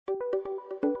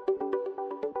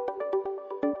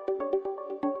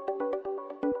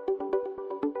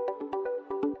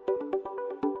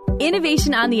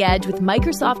Innovation on the Edge with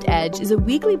Microsoft Edge is a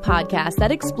weekly podcast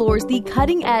that explores the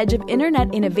cutting edge of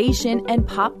internet innovation and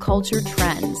pop culture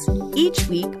trends. Each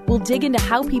week, we'll dig into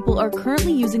how people are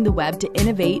currently using the web to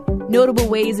innovate, notable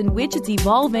ways in which it's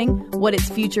evolving, what its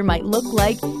future might look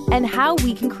like, and how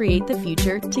we can create the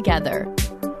future together.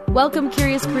 Welcome,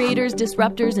 curious creators,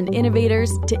 disruptors, and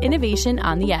innovators to Innovation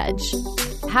on the Edge.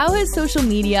 How has social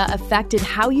media affected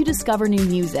how you discover new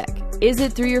music? Is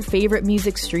it through your favorite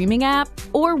music streaming app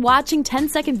or watching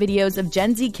 10-second videos of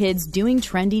Gen Z kids doing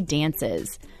trendy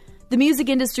dances? The music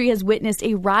industry has witnessed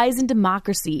a rise in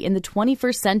democracy in the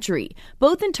 21st century,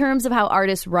 both in terms of how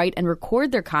artists write and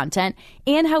record their content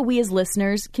and how we as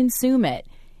listeners consume it.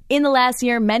 In the last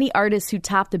year, many artists who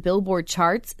topped the Billboard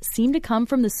charts seem to come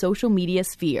from the social media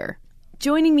sphere.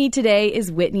 Joining me today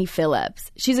is Whitney Phillips.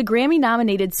 She's a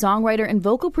Grammy-nominated songwriter and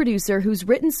vocal producer who's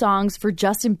written songs for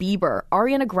Justin Bieber,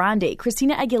 Ariana Grande,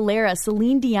 Christina Aguilera,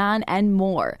 Celine Dion, and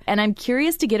more. And I'm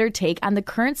curious to get her take on the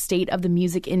current state of the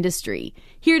music industry.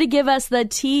 Here to give us the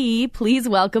tea, please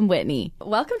welcome Whitney.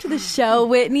 Welcome to the show,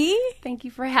 Whitney. Thank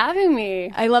you for having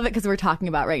me. I love it because we're talking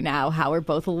about right now how we're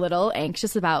both a little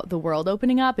anxious about the world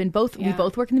opening up, and we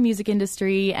both work in the music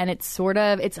industry, and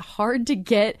it's hard to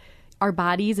get our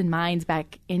bodies and minds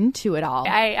back into it all.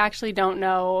 I actually don't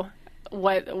know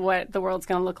what the world's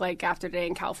going to look like after today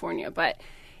in California, but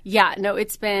yeah, no, we're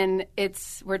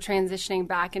transitioning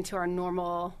back into our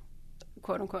normal,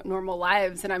 quote unquote, normal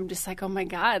lives. And I'm just like, oh my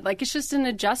God, like it's just an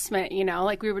adjustment,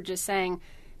 like we were just saying,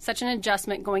 such an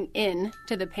adjustment going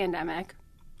into the pandemic.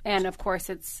 And of course,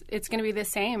 it's going to be the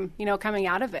same, coming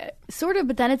out of it. Sort of,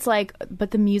 but then it's like,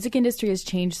 but the music industry has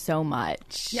changed so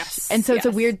much. Yes. And so it's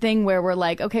a weird thing where we're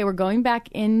like, okay, we're going back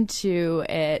into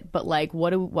it, but like,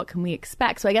 what can we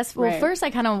expect? So I guess, first I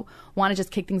kind of want to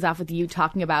just kick things off with you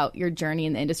talking about your journey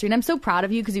in the industry. And I'm so proud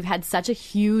of you because you've had such a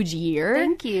huge year.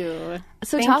 Thank you.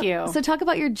 So talk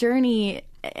about your journey,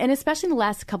 and especially in the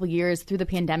last couple of years through the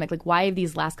pandemic. Like, why have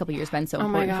these last couple of years been so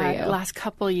important for you? Last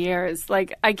couple of years.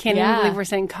 Like, I can't even believe we're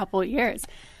saying couple of years.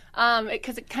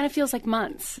 Because it kind of feels like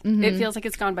months. Mm-hmm. It feels like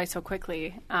it's gone by so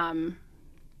quickly.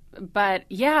 But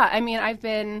yeah, I mean, I've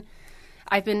been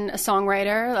a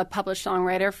songwriter, a published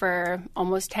songwriter for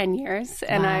almost 10 years.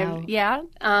 And wow.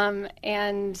 I'm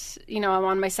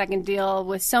on my second deal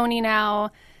with Sony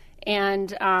now.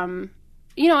 And,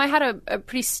 I had a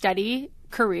pretty steady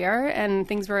career and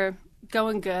things were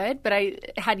going good, but I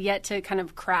had yet to kind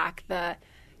of crack the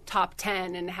top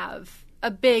 10 and have a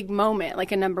big moment,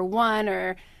 like a number one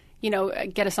or,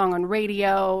 get a song on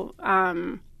radio.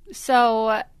 The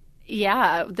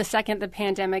second the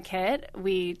pandemic hit,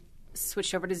 we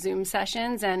switched over to Zoom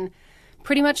sessions, and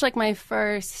pretty much like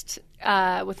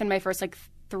within my first like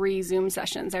 3 Zoom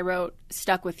sessions, I wrote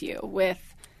Stuck With You with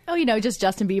just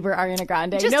Justin Bieber, Ariana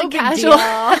Grande. Just no a casual.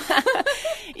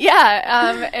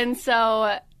 Yeah. And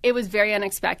so it was very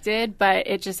unexpected, but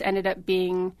it just ended up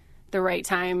being the right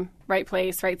time, right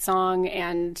place, right song,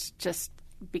 and just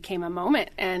became a moment.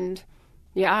 And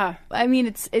yeah. I mean,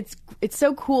 it's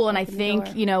so cool. And I think,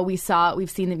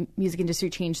 we've seen the music industry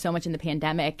change so much in the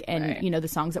pandemic and, right. The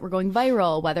songs that were going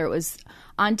viral, whether it was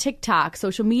on TikTok,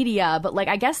 social media, but like,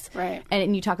 I guess, right.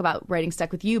 And you talk about writing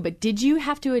Stuck With You, but did you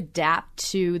have to adapt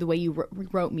to the way you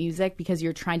wrote music because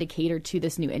you're trying to cater to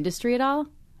this new industry at all?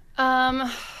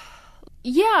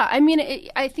 Yeah. I mean,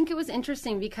 I think it was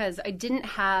interesting because I didn't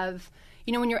have,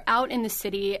 when you're out in the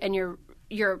city and you're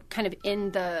kind of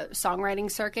in the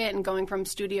songwriting circuit and going from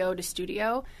studio to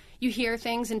studio, you hear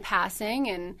things in passing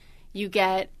and you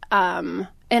get an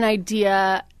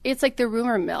idea. It's like the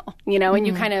rumor mill,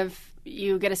 and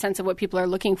you get a sense of what people are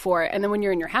looking for. And then when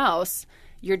you're in your house,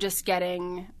 you're just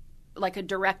getting like a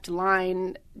direct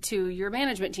line to your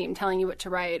management team telling you what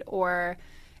to write. Or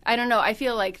I don't know. I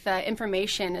feel like the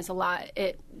information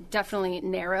it definitely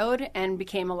narrowed and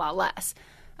became a lot less.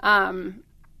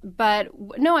 But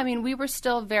no, I mean, we were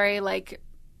still very like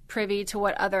privy to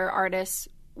what other artists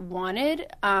wanted.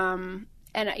 And,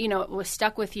 it was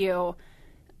Stuck With You.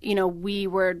 We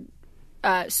were,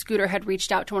 Scooter had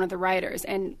reached out to one of the writers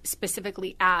and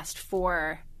specifically asked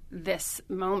for this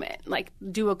moment, like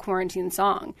do a quarantine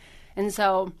song. And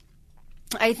so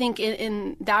I think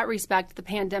in that respect, the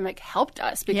pandemic helped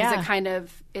us because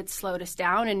it slowed us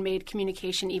down and made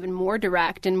communication even more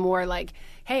direct and more like,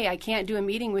 hey, I can't do a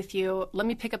meeting with you. Let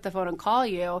me pick up the phone and call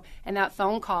you. And that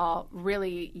phone call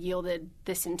really yielded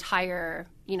this entire,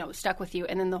 Stuck With You.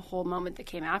 And then the whole moment that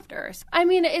came after. I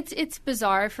mean, it's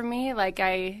bizarre for me. Like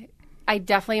I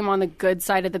definitely am on the good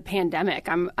side of the pandemic.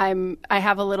 I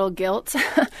have a little guilt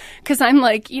because I'm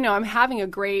like, I'm having a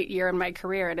great year in my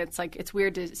career, and it's like it's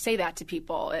weird to say that to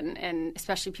people, and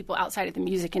especially people outside of the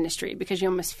music industry, because you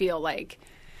almost feel like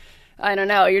I don't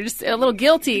know, you're just a little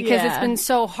guilty because Yeah. it's been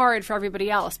so hard for everybody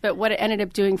else. But what it ended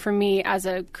up doing for me as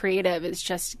a creative is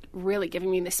just really giving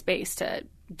me the space to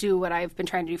do what I've been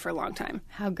trying to do for a long time.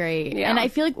 How great. Yeah. And I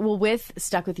feel like, well, with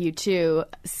Stuck With You too,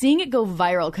 seeing it go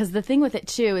viral, because the thing with it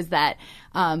too is that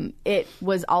it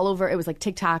was all over, it was like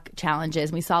TikTok challenges,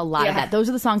 and we saw a lot of that. Those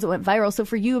are the songs that went viral. So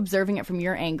for you, observing it from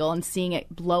your angle and seeing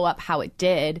it blow up how it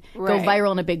did, go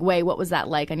viral in a big way, what was that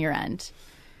like on your end?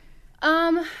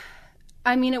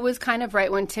 I mean, it was kind of right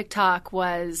when TikTok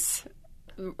was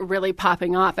really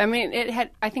popping off. I mean,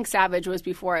 I think Savage was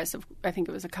before us. I think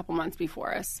it was a couple months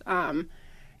before us.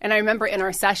 And I remember in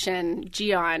our session,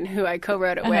 Gian, who I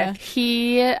co-wrote it with,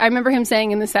 I remember him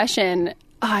saying in the session,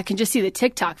 oh, I can just see the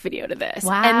TikTok video to this.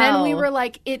 Wow. And then we were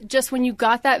like, when you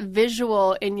got that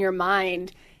visual in your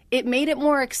mind, it made it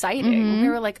more exciting. We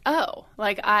were like, oh,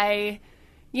 like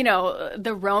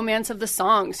the romance of the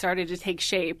song started to take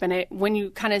shape. And when you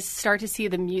kind of start to see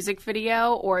the music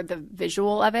video or the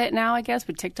visual of it now, I guess,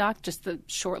 with TikTok, just the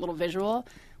short little visual,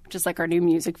 which is like our new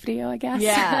music video, I guess.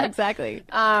 Yeah, exactly.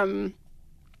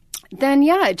 Then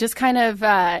it just kind of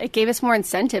it gave us more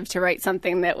incentive to write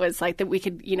something that was like that we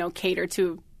could cater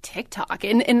to TikTok,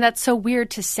 and that's so weird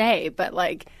to say, but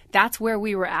like that's where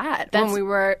we were at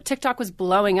when TikTok was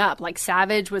blowing up. Like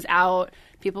Savage was out,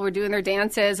 people were doing their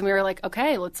dances, and we were like,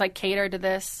 okay, let's like cater to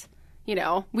this.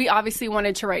 We obviously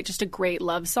wanted to write just a great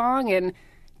love song and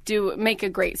make a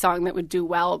great song that would do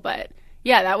well, but.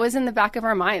 Yeah, that was in the back of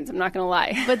our minds. I'm not going to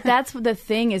lie. But that's the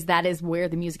thing that is where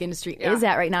the music industry is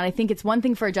at right now. And I think it's one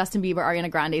thing for a Justin Bieber,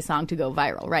 Ariana Grande song to go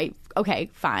viral, right?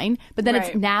 Okay, fine. But then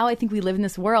it's now I think we live in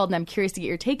this world, and I'm curious to get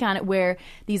your take on it, where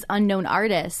these unknown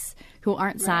artists who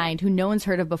aren't signed, who no one's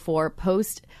heard of before,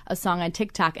 post a song on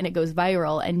TikTok and it goes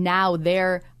viral, and now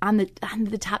they're on the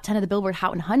top 10 of the Billboard Hot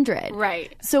 100.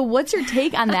 Right. So what's your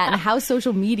take on that and how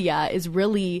social media is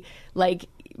really like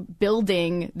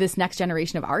building this next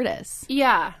generation of artists?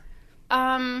 Yeah.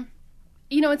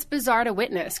 It's bizarre to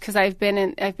witness because I've been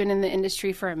in the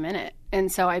industry for a minute,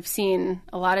 and so I've seen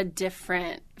a lot of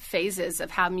different phases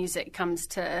of how music comes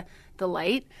to the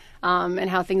light, and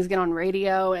how things get on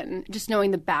radio, and just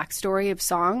knowing the backstory of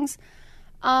songs.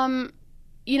 I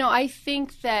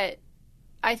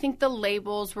think the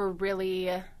labels were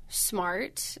really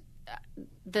smart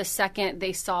the second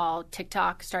they saw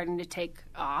TikTok starting to take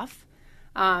off.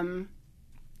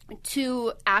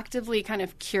 To actively kind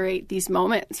of curate these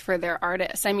moments for their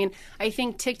artists. I mean, I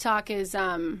think TikTok is,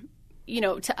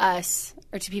 to us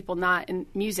or to people not in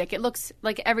music, it looks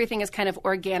like everything is kind of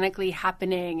organically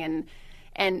happening,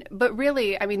 but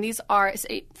really, I mean, these are,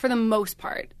 for the most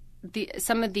part,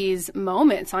 some of these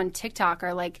moments on TikTok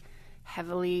are like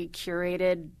heavily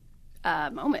curated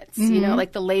moments.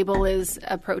 Like the label is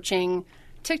approaching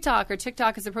TikTok, or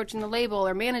TikTok is approaching the label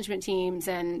or management teams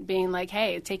and being like,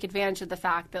 hey, take advantage of the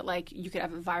fact that like you could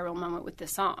have a viral moment with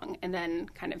this song, and then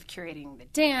kind of curating the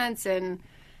dance, and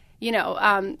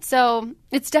so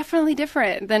it's definitely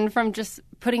different than from just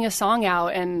putting a song out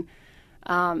and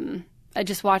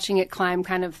just watching it climb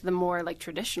kind of the more like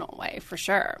traditional way, for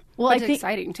sure. Well, it's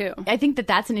exciting too. I think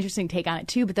that's an interesting take on it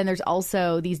too, but then there's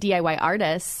also these DIY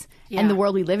artists, and the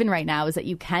world we live in right now is that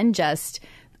you can just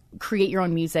create your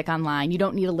own music online. You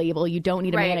don't need a label. You don't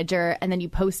need a manager. And then you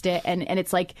post it. And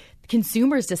it's like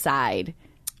consumers decide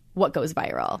what goes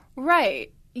viral.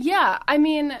 Right. Yeah. I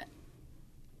mean,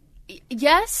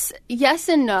 yes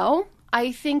and no.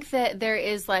 I think that there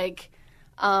is like,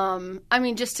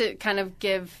 just to kind of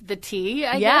give the tea,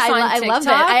 I guess, on I love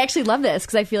TikTok. it. I actually love this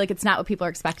because I feel like it's not what people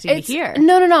are expecting to hear.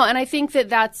 No. And I think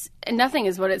that's nothing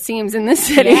is what it seems in this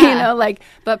city,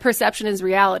 but perception is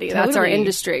reality. Totally. That's our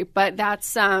industry. But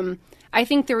that's, I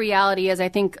think the reality is I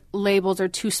think labels are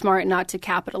too smart not to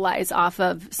capitalize off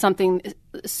of something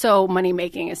so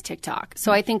money-making as TikTok.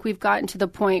 So I think we've gotten to the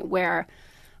point where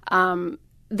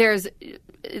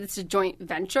it's a joint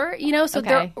venture, so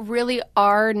there really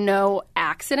are no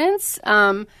accidents.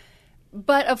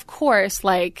 But of course,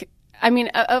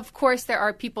 of course there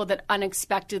are people that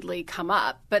unexpectedly come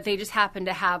up, but they just happen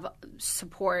to have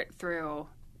support through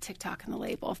TikTok and the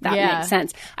label, if that makes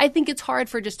sense. I think it's hard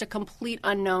for just a complete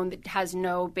unknown that has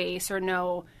no base or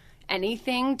no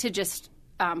anything to just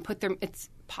put their... It's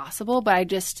possible,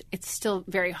 but it's still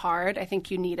very hard. I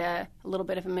think you need a little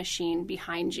bit of a machine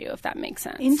behind you, if that makes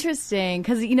sense. Interesting,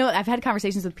 because I've had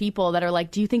conversations with people that are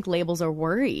like, do you think labels are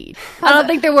worried? I don't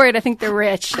think they're worried. I think they're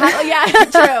rich. True.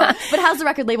 But how's the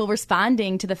record label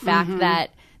responding to the fact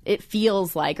that it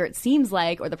feels like, or it seems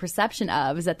like, or the perception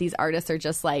of is that these artists are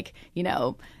just like,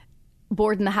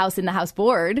 bored in the house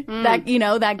bored, that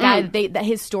that guy, that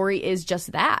his story is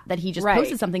just that he just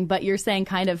posted something, but you're saying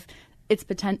kind of it's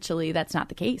potentially that's not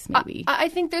the case, maybe. I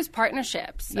think there's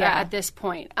partnerships at this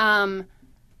point.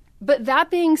 But that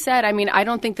being said, I mean, I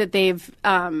don't think that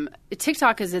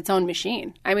TikTok is its own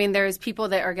machine. I mean, there's people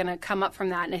that are going to come up from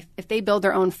that. And if they build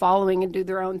their own following and do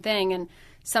their own thing and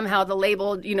somehow the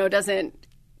label, doesn't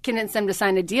convince them to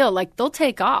sign a deal, like they'll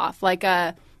take off,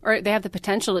 or they have the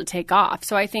potential to take off.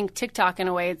 So I think TikTok, in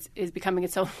a way, is becoming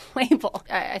its own label.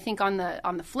 I think on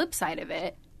the flip side of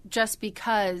it, just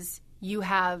because you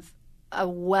have a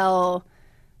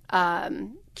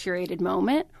curated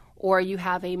moment, or you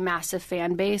have a massive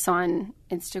fan base on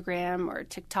Instagram or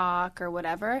TikTok or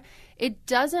whatever, it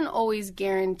doesn't always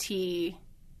guarantee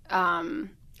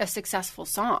a successful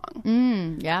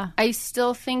song. Yeah. I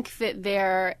still think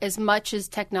that as much as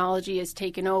technology has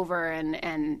taken over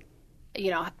and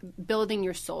building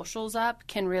your socials up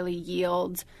can really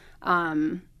yield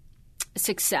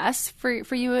success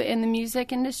for you in the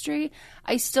music industry,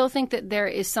 I still think that there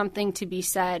is something to be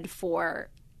said for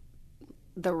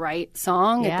the right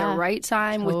song at the right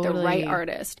time with the right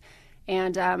artist.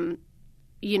 And,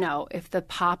 if the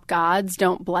pop gods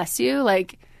don't bless you,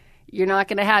 like, you're not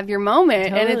going to have your moment.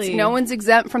 Totally. And no one's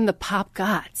exempt from the pop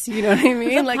gods. You know what I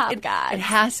mean? Pop gods. It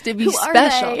has to be Who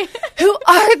special. Are they? Who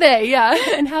are they? Yeah.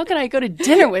 And how can I go to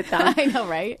dinner with them? I know,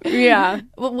 right? Yeah.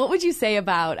 Well, what would you say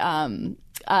about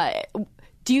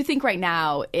do you think right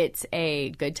now it's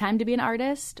a good time to be an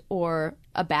artist or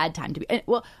a bad time to be?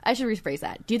 Well, I should rephrase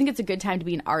that. Do you think it's a good time to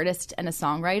be an artist and a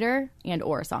songwriter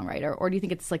or a songwriter? Or do you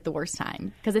think it's like the worst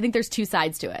time? Because I think there's two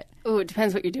sides to it. Ooh, it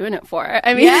depends what you're doing it for.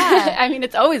 I mean, I mean,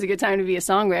 it's always a good time to be a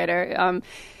songwriter.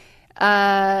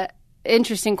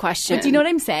 Interesting question. But do you know what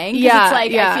I'm saying? Yeah. It's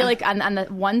like, I feel like on the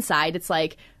one side, it's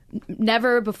like,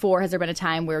 never before has there been a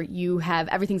time where you have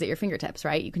everything's at your fingertips,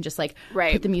 right? You can just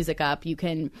put the music up. You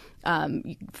can,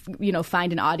 find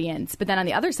an audience. But then on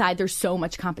the other side, there's so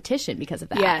much competition because of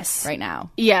that. Yes. Right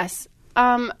now. Yes.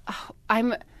 I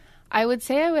would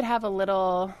say I would have a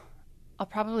little. I'll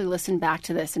probably listen back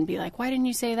to this and be like, why didn't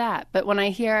you say that? But when I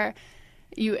hear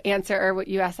you answer or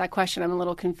you ask that question, I'm a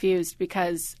little confused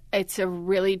because it's a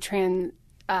really transitional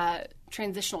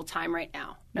time right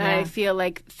now. And I feel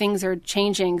like things are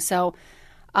changing. So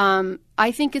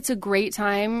I think it's a great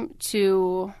time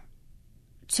to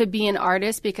be an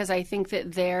artist because I think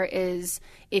that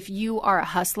if you are a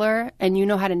hustler and you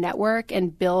know how to network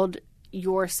and build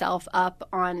yourself up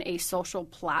on a social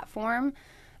platform,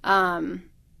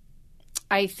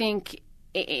 I think,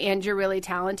 and you're really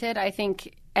talented, I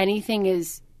think anything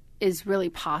is really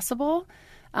possible.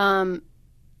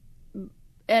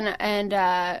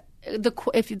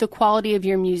 If the quality of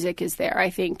your music is there, I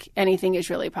think anything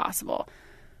is really possible.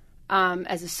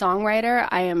 As a songwriter,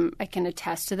 I can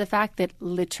attest to the fact that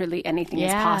literally anything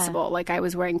is possible. Like I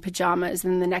was wearing pajamas,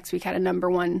 and the next week had a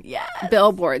 #1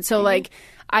 Billboard. So like,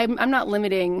 I'm not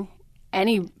limiting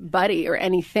anybody or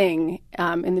anything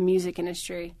in the music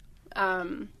industry.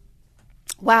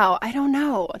 Wow, I don't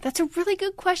know. That's a really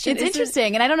good question. It's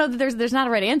interesting, and I don't know that there's not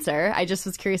a right answer. I just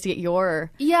was curious to get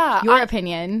your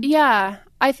opinion. Yeah,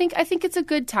 I think it's a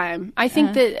good time. I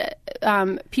think that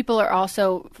people are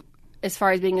also, as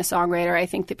far as being a songwriter, I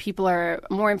think that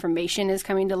more information is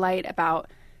coming to light about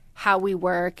how we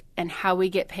work and how we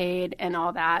get paid and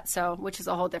all that. So, which is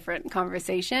a whole different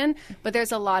conversation. But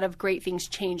there's a lot of great things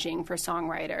changing for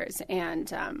songwriters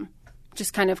and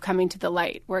just kind of coming to the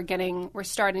light. We're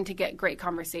starting to get great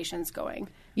conversations going.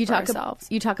 You talk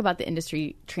about the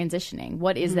industry transitioning.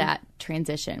 What is that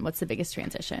transition? What's the biggest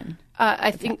transition?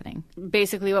 I think happening?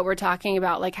 Basically what we're talking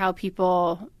about, like how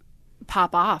people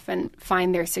pop off and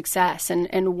find their success,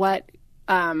 and what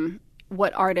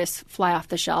artists fly off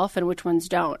the shelf and which ones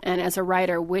don't. And as a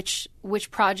writer, which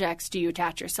projects do you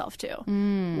attach yourself to?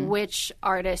 Which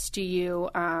artists do you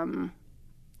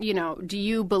do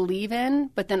you believe in,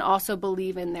 but then also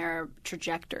believe in their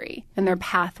trajectory and their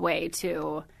pathway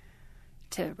to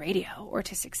radio or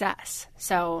to success.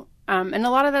 So, and a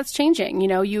lot of that's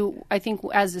changing. I think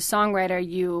as a songwriter,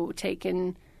 you take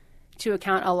into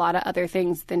account a lot of other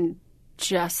things than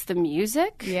just the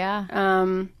music. Yeah.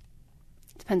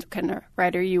 Depends what kind of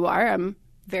writer you are. I'm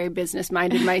very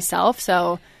business-minded myself,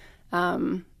 so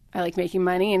I like making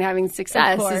money and having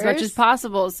success as much as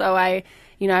possible. So I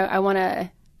want to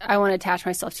attach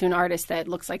myself to an artist that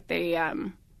looks like they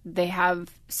have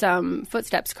some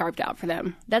footsteps carved out for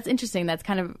them. That's interesting. That's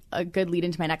kind of a good lead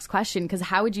into my next question, because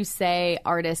how would you say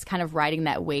artists kind of riding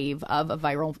that wave of a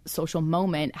viral social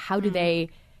moment, how do they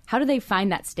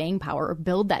find that staying power or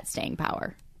build that staying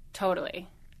power? Totally.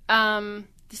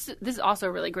 This is also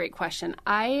a really great question.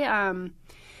 I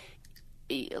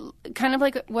kind of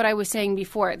like what I was saying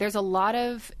before, there's a lot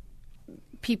of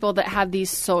people that have these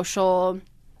social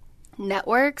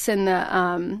networks and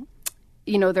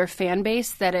the their fan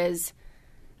base that is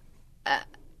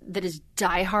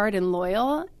diehard and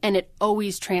loyal, and it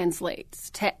always translates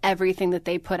to everything that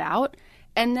they put out.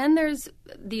 And then there's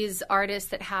these artists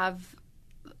that have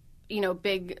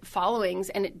big followings,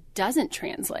 and it doesn't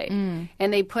translate.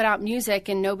 And they put out music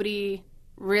and nobody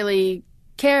really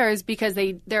cares because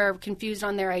they're confused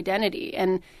on their identity.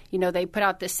 And they put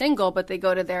out this single, but they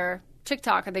go to their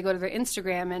TikTok or they go to their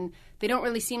Instagram, and they don't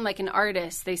really seem like an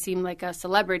artist. They seem like a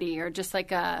celebrity, or just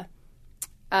like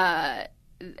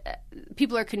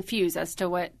people are confused as to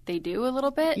what they do a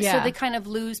little bit. Yeah. So they kind of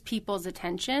lose people's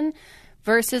attention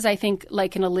versus, I think,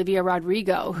 like an Olivia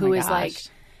Rodrigo, who is like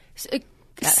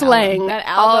slaying that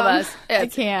album, all of us. I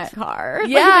can't. Hard.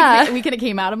 Yeah. Like, the weekend it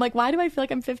came out, I'm like, why do I feel like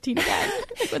I'm 15 again?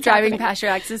 Like, driving past your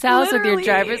ex's house with your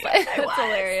driver's license. That's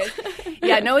hilarious.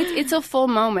 Yeah, no, it's a full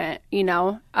moment,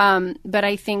 But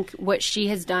I think what she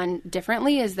has done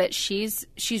differently is that she's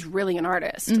really an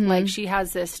artist. Mm-hmm. Like, she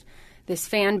has this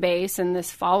fan base and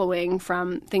this following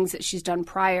from things that she's done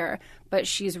prior, but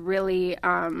she's really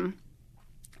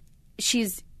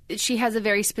she has a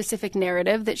very specific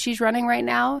narrative that she's running right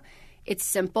now. It's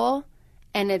simple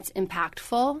and it's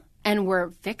impactful, and we're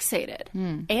fixated.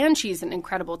 And she's an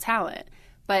incredible talent,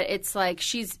 but it's like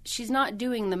she's not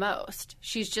doing the most.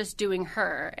 She's just doing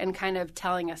her and kind of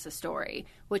telling us a story,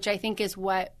 which I think is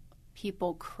what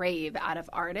people crave out of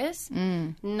artists,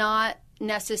 not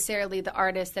necessarily the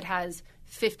artist that has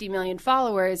 50 million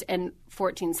followers and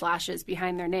 14 slashes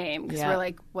behind their name, because we're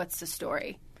like, what's the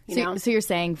story? So you're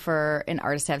saying for an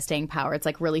artist to have staying power, it's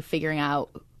like really figuring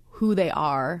out who they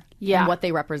are and what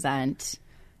they represent,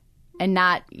 and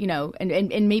not,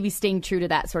 and maybe staying true to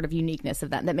that sort of uniqueness of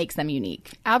them that makes them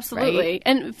unique. Absolutely. Right?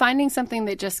 And finding something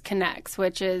that just connects,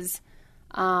 which is,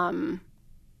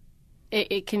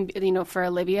 it can, for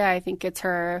Olivia, I think it's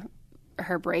her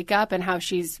breakup and how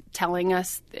she's telling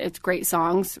us it's great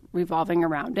songs revolving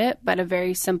around it, but a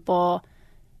very simple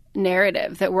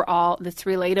narrative that that's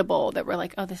relatable, that we're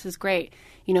like, oh, this is great.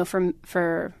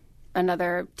 For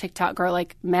another TikTok girl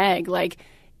like Meg, like,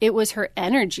 it was her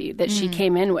energy that she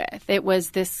came in with. It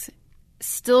was this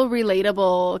still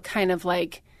relatable kind of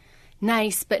like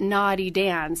nice but naughty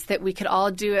dance that we could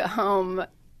all do at home,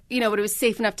 but it was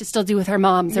safe enough to still do with our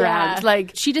moms around.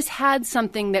 Like, she just had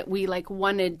something that we like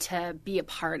wanted to be a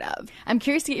part of. I'm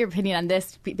curious to get your opinion on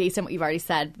this based on what you've already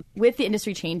said. With the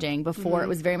industry changing, before it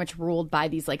was very much ruled by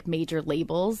these like major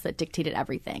labels that dictated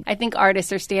everything. I think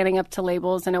artists are standing up to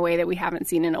labels in a way that we haven't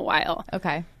seen in a while.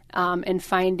 Okay. And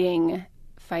finding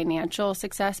financial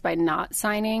success by not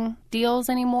signing deals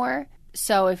anymore.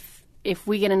 So if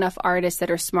we get enough artists that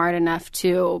are smart enough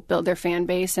to build their fan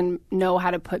base and know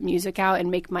how to put music out and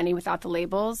make money without the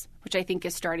labels, which I think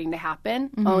is starting to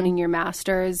happen, owning your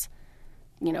masters,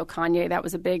 Kanye, that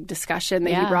was a big discussion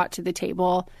that he brought to the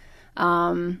table.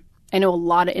 I know a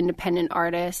lot of independent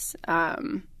artists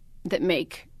that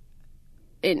make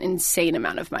an insane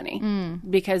amount of money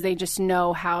because they just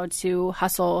know how to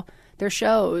hustle their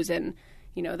shows, and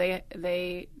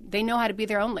they know how to be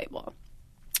their own label.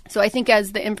 So I think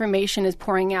as the information is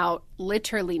pouring out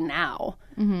literally now,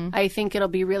 I think it'll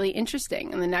be really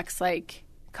interesting in the next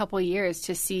couple of years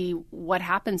to see what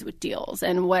happens with deals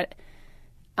and what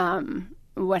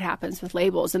happens with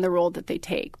labels and the role that they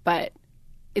take. But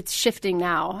it's shifting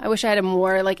now. I wish I had a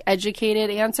more educated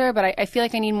answer, but I feel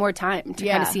like I need more time to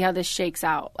kind of see how this shakes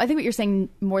out. I think what you're saying,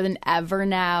 more than ever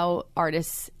now,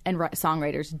 artists and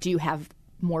songwriters do have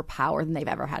more power than they've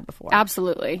ever had before.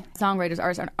 Absolutely. Songwriters,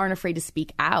 artists aren't afraid to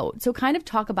speak out. So kind of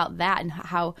talk about that and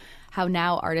how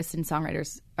now artists and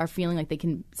songwriters are feeling like they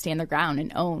can stand their ground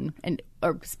and own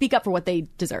or speak up for what they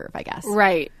deserve, I guess.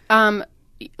 Right.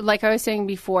 Like I was saying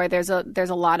before, there's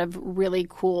a lot of really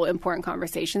cool, important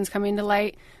conversations coming to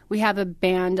light. We have a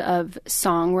band of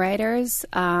songwriters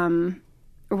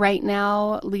right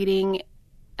now leading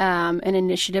an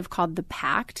initiative called The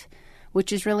Pact,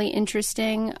 which is really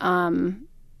interesting.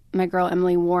 My girl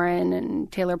Emily Warren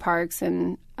and Taylor Parks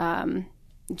and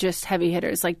just heavy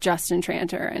hitters like Justin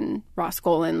Tranter and Ross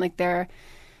Golan,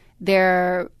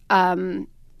 they're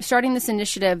starting this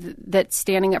initiative that's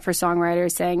standing up for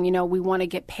songwriters, saying, we want to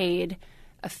get paid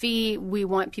a fee. We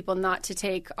want people not to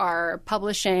take our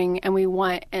publishing, and we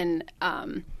want a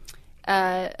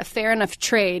fair enough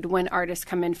trade when artists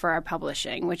come in for our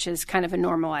publishing, which is kind of a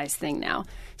normalized thing now.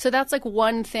 So that's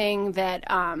one thing that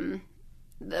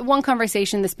one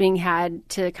conversation that's being had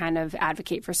to kind of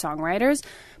advocate for songwriters.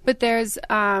 But there's,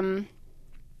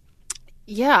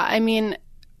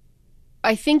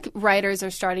 I think writers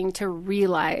are starting to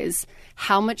realize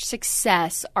how much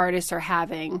success artists are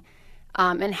having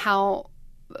and how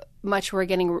much we're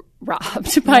getting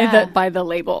robbed by the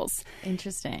labels.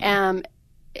 Interesting.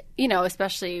 You know,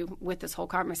 especially with this whole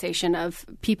conversation of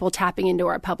people tapping into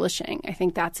our publishing. I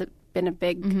think that's been a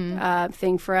big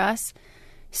thing for us.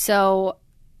 So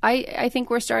I think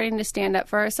we're starting to stand up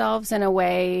for ourselves in a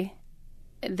way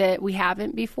that we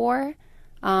haven't before.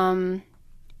 But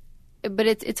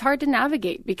it's hard to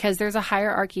navigate because there's a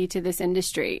hierarchy to this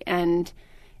industry. And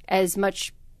as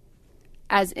much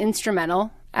as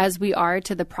instrumental as we are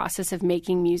to the process of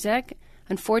making music,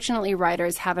 unfortunately,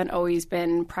 writers haven't always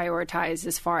been prioritized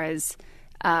as far as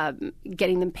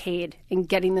getting them paid and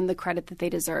getting them the credit that they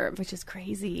deserve. Which is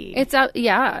crazy. It's I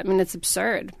mean, it's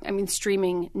absurd. I mean,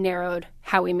 streaming narrowed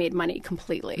how we made money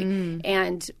completely.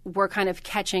 And we're kind of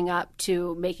catching up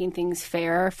to making things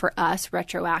fair for us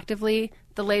retroactively.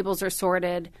 The labels are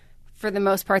sorted. For the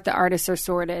most part, the artists are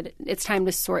sorted. It's time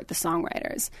to sort the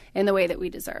songwriters in the way that we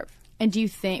deserve. And do you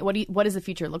think what does the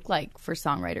future look like for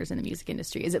songwriters in the music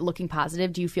industry? Is it looking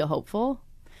positive? Do you feel hopeful?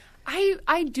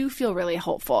 I do feel really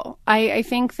hopeful. I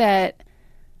think that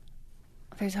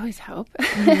there's always hope.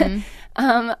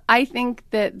 I think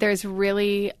that there's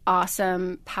really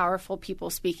awesome, powerful people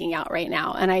speaking out right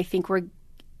now, and I think we're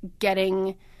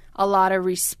getting a lot of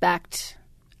respect,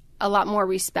 a lot more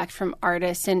respect from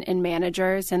artists and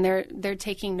managers, and they're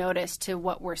taking notice to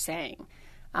what we're saying.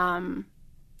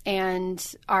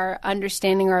 And are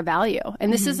understanding our value.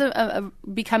 And this is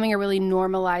becoming a really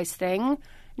normalized thing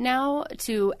now,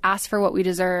 to ask for what we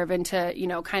deserve and to, you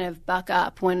know, kind of buck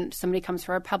up when somebody comes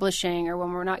for our publishing or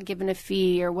when we're not given a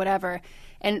fee or whatever.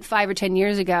 And 5 or 10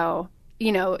 years ago,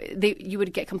 you know, you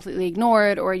would get completely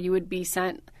ignored, or you would be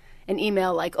sent an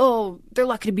email like, oh, they're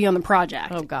lucky to be on the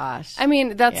project. Oh, gosh. I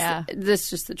mean, that's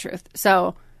just the truth.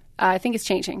 So I think it's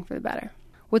changing for the better.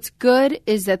 What's good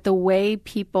is that the way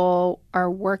people are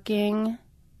working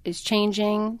is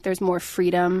changing. There's more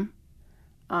freedom.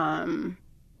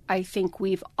 I think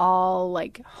we've all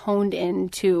honed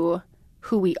into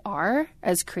who we are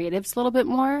as creatives a little bit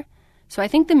more. So I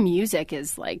think the music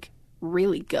is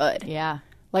really good. Yeah.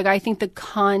 I think the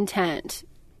content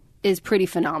is pretty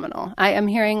phenomenal. I am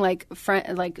hearing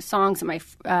songs that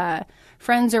my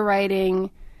friends are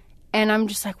writing, and I'm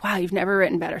just like, wow, you've never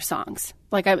written better songs.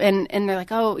 And they're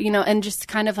like, oh, you know, and just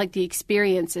kind of the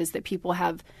experiences that people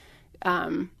have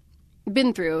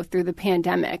been through the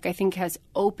pandemic, I think has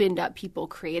opened up people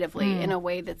creatively in a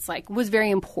way that's was very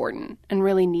important and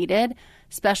really needed,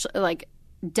 especially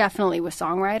definitely with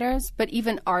songwriters, but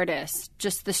even artists,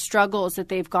 just the struggles that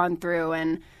they've gone through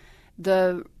and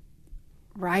the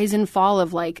rise and fall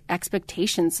of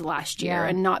expectations last year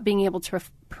and not being able to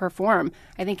perform,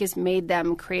 I think has made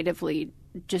them creatively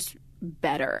just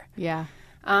better. Yeah.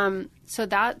 So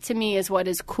that to me is what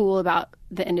is cool about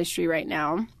the industry right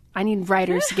now. I need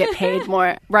writers to get paid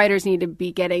more. Writers need to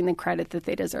be getting the credit that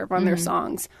they deserve on their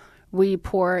songs. We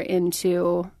pour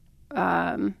into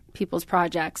people's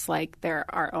projects like they're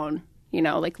our own, you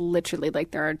know, literally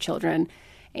they're our children.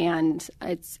 And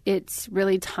it's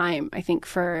really time, I think,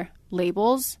 for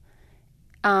labels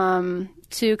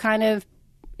to kind of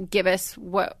give us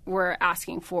what we're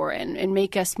asking for and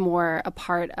make us more a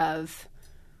part of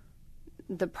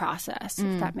the process,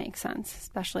 if that makes sense,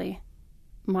 especially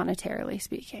monetarily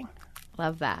speaking.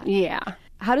 Love that. Yeah.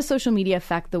 How does social media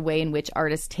affect the way in which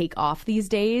artists take off these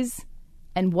days,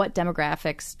 and what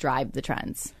demographics drive the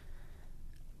trends?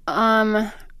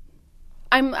 I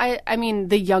mean,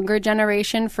 the younger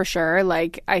generation for sure.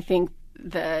 I think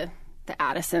the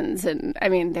Addisons, and I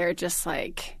mean, they're just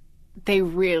they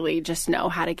really just know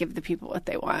how to give the people what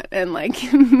they want and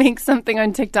make something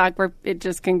on TikTok where it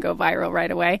just can go viral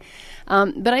right away.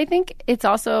 But I think it's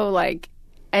also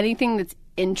anything that's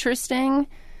interesting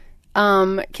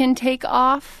can take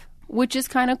off, which is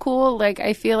kind of cool.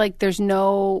 I feel there's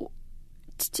no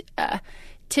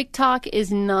TikTok is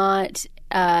not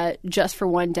just for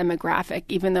one demographic,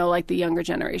 even though the younger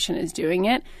generation is doing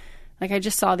it. I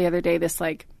just saw the other day this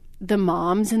the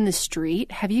moms in the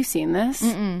street. Have you seen this?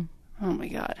 Mm-mm. Oh my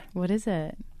God. What is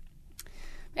it?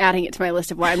 Adding it to my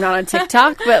list of why I'm not on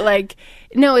TikTok, but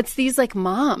no, it's these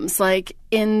moms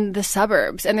in the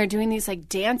suburbs, and they're doing these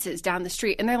dances down the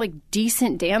street, and they're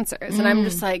decent dancers. And I'm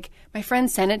just my friend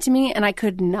sent it to me, and I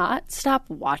could not stop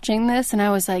watching this. And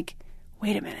I was like,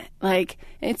 wait a minute.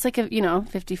 It's a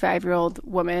 55-year-old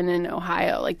woman in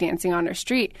Ohio dancing on her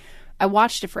street. I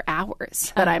watched it for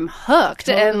hours, but I'm hooked.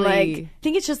 Totally. And I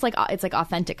think it's just it's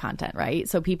authentic content, right?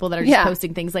 So people that are just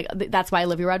posting things that's why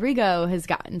Olivia Rodrigo has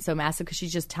gotten so massive, because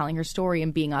she's just telling her story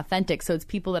and being authentic. So it's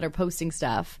people that are posting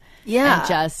stuff and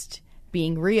just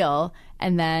being real.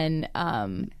 And then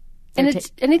and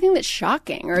it's anything that's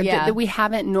shocking or that we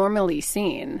haven't normally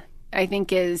seen. I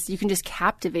think is you can just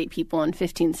captivate people in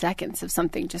 15 seconds of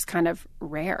something just kind of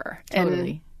rare.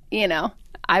 Totally. And,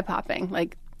 eye-popping,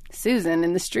 like Susan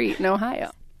in the street in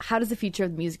Ohio. How does the future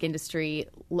of the music industry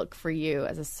look for you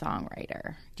as a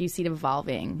songwriter? Do you see it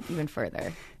evolving even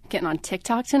further? Getting on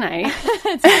TikTok tonight.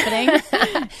 It's happening.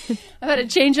 I've had a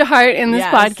change of heart in this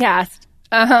podcast.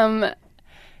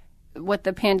 What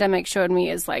the pandemic showed me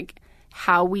is like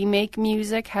how we make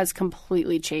music has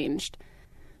completely changed.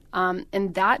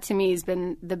 And that to me has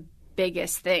been the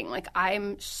biggest thing. Like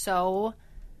I'm so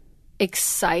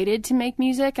excited to make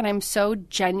music and I'm so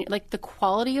like the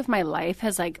quality of my life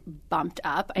has like bumped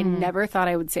up. I never thought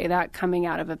I would say that coming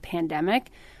out of a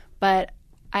pandemic, but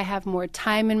I have more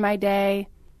time in my day.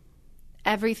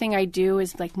 Everything I do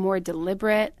is like more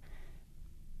deliberate.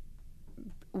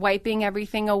 Wiping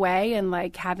everything away and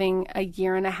like having a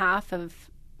year and a half of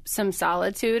some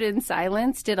solitude and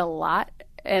silence did a lot,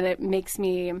 and it's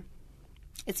made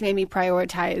me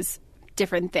prioritize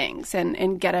different things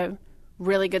and get a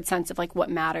really good sense of like what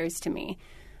matters to me.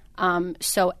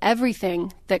 So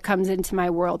everything that comes into my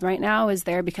world right now is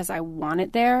there because I want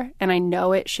it there and I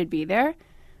know it should be there.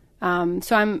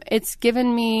 It's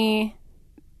given me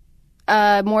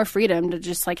more freedom to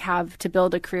just like have to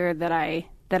build a career that I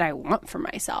want for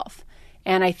myself.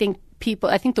 And I think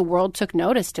the world took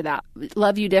notice to that.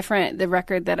 Love You Different, the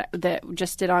record that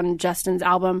just did on Justin's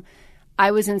album.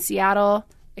 I was in Seattle,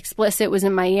 Explicit was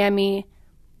in Miami,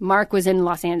 Mark was in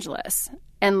Los Angeles.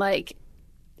 And like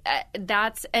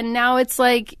and now it's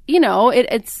like,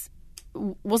 it's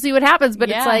we'll see what happens, but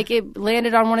it's like it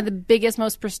landed on one of the biggest,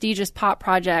 most prestigious pop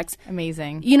projects.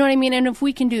 Amazing. You know what I mean? And if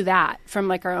we can do that from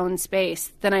like our own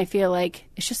space, then I feel like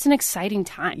it's just an exciting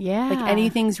time. Yeah. Like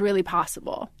anything's really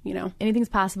possible, Anything's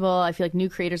possible. I feel like new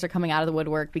creators are coming out of the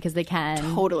woodwork because they can.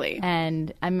 Totally.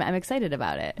 And I'm excited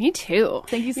about it. Me too.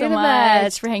 Thank you so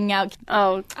much for hanging out.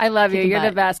 Oh, I love you. You're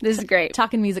the best. This is great.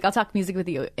 Talking music. I'll talk music with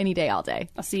you any day, all day.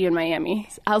 I'll see you in Miami.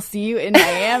 I'll see you in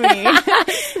Miami.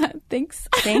 Thanks.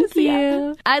 Thank you.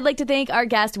 I'd like to thank our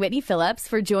guest, Whitney Phillips,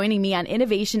 for joining me on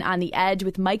Innovation on the Edge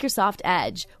with Microsoft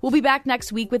Edge. We'll be back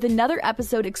next week with another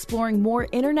episode exploring more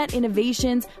internet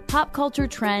innovations, pop culture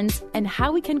trends, and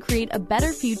how we can create a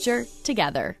better future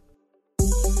together.